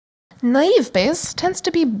Naive Bayes tends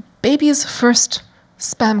to be baby's first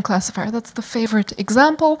spam classifier. That's the favorite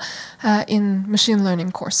example in machine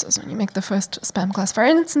learning courses, when you make the first spam classifier.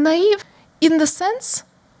 And it's naive in the sense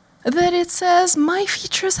that it says my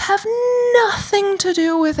features have nothing to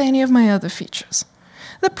do with any of my other features.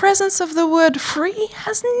 The presence of the word free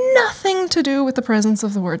has nothing to do with the presence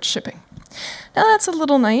of the word shipping. Now that's a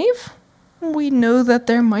little naive. We know that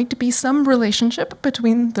there might be some relationship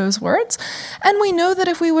between those words, and we know that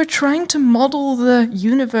if we were trying to model the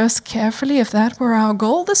universe carefully, if that were our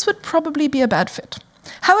goal, this would probably be a bad fit.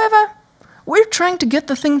 However, we're trying to get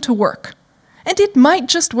the thing to work, and it might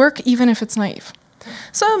just work even if it's naive.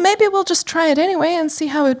 So maybe we'll just try it anyway and see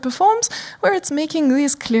how it performs, where it's making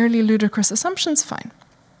these clearly ludicrous assumptions fine.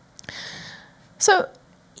 So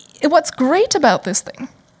what's great about this thing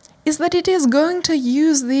is that it is going to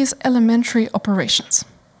use these elementary operations.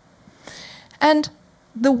 And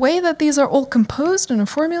the way that these are all composed in a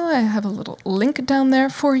formula, I have a little link down there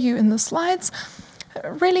for you in the slides,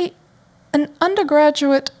 really an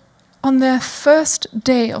undergraduate on their first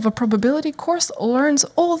day of a probability course learns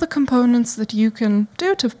all the components that you can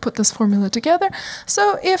do to put this formula together.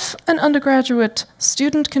 So if an undergraduate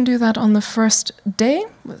student can do that on the first day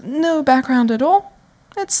with no background at all,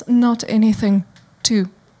 it's not anything too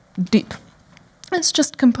deep. It's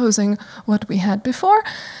just composing what we had before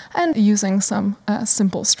and using some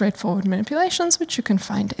simple, straightforward manipulations, which you can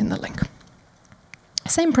find in the link.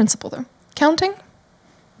 Same principle though. Counting,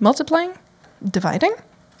 multiplying, dividing,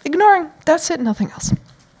 ignoring. That's it, nothing else.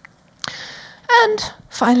 And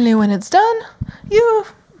finally, when it's done, you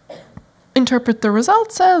interpret the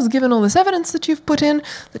results as, given all this evidence that you've put in,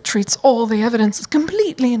 that treats all the evidence as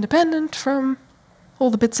completely independent from all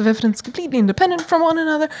the bits of evidence completely independent from one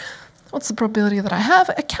another. What's the probability that I have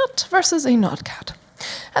a cat versus a not cat?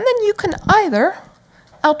 And then you can either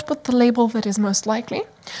output the label that is most likely,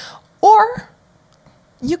 or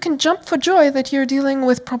you can jump for joy that you're dealing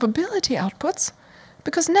with probability outputs,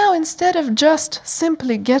 because now instead of just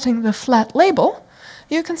simply getting the flat label,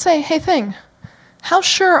 you can say, hey thing, how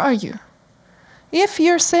sure are you? If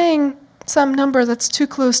you're saying some number that's too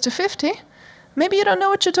close to 50, maybe you don't know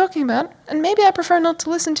what you're talking about, and maybe I prefer not to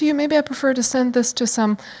listen to you, maybe I prefer to send this to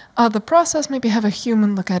some other process, maybe have a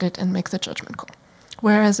human look at it and make the judgment call.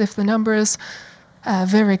 Whereas if the number is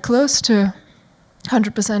very close to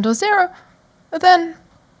 100% or 0, then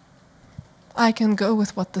I can go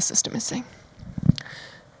with what the system is saying.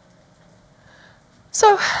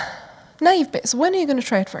 So, naive Bayes, when are you going to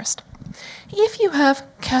try it first? If you have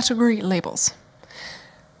category labels,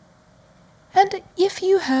 and if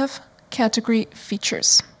you have category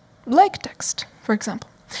features, like text, for example.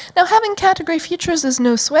 Now, having category features is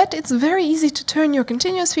no sweat. It's very easy to turn your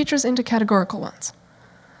continuous features into categorical ones.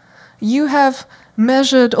 You have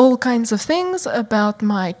measured all kinds of things about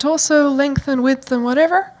my torso, length and width and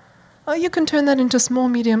whatever. Well, you can turn that into small,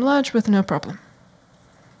 medium, large with no problem.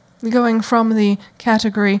 Going from the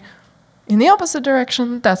category in the opposite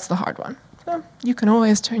direction, that's the hard one. So you can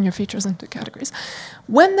always turn your features into categories.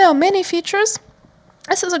 When there are many features,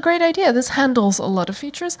 this is a great idea. This handles a lot of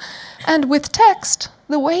features. And with text,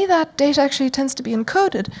 the way that data actually tends to be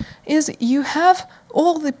encoded is you have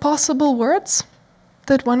all the possible words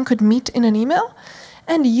that one could meet in an email,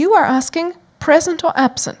 and you are asking present or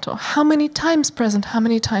absent, or how many times present, how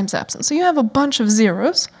many times absent. So you have a bunch of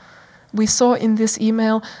zeros. We saw in this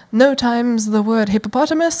email no times the word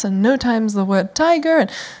hippopotamus and no times the word tiger,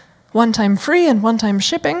 and one time free and one time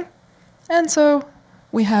shipping. And so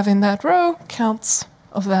we have in that row counts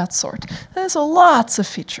of that sort. There's lots of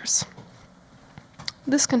features.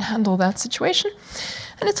 This can handle that situation.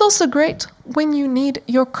 And it's also great when you need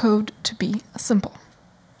your code to be simple.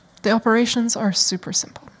 The operations are super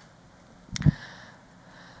simple.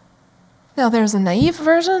 Now there's a naive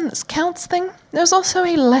version, this counts thing. There's also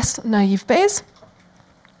a less naive Bayes.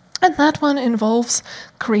 And that one involves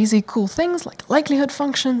crazy cool things like likelihood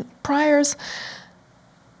function, priors.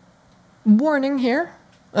 Warning here,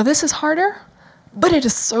 this is harder, but it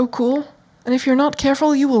is so cool. And if you're not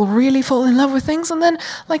careful, you will really fall in love with things. And then,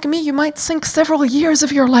 like me, you might sink several years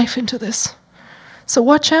of your life into this. So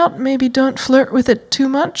watch out, maybe don't flirt with it too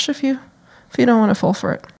much if you don't want to fall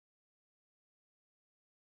for it.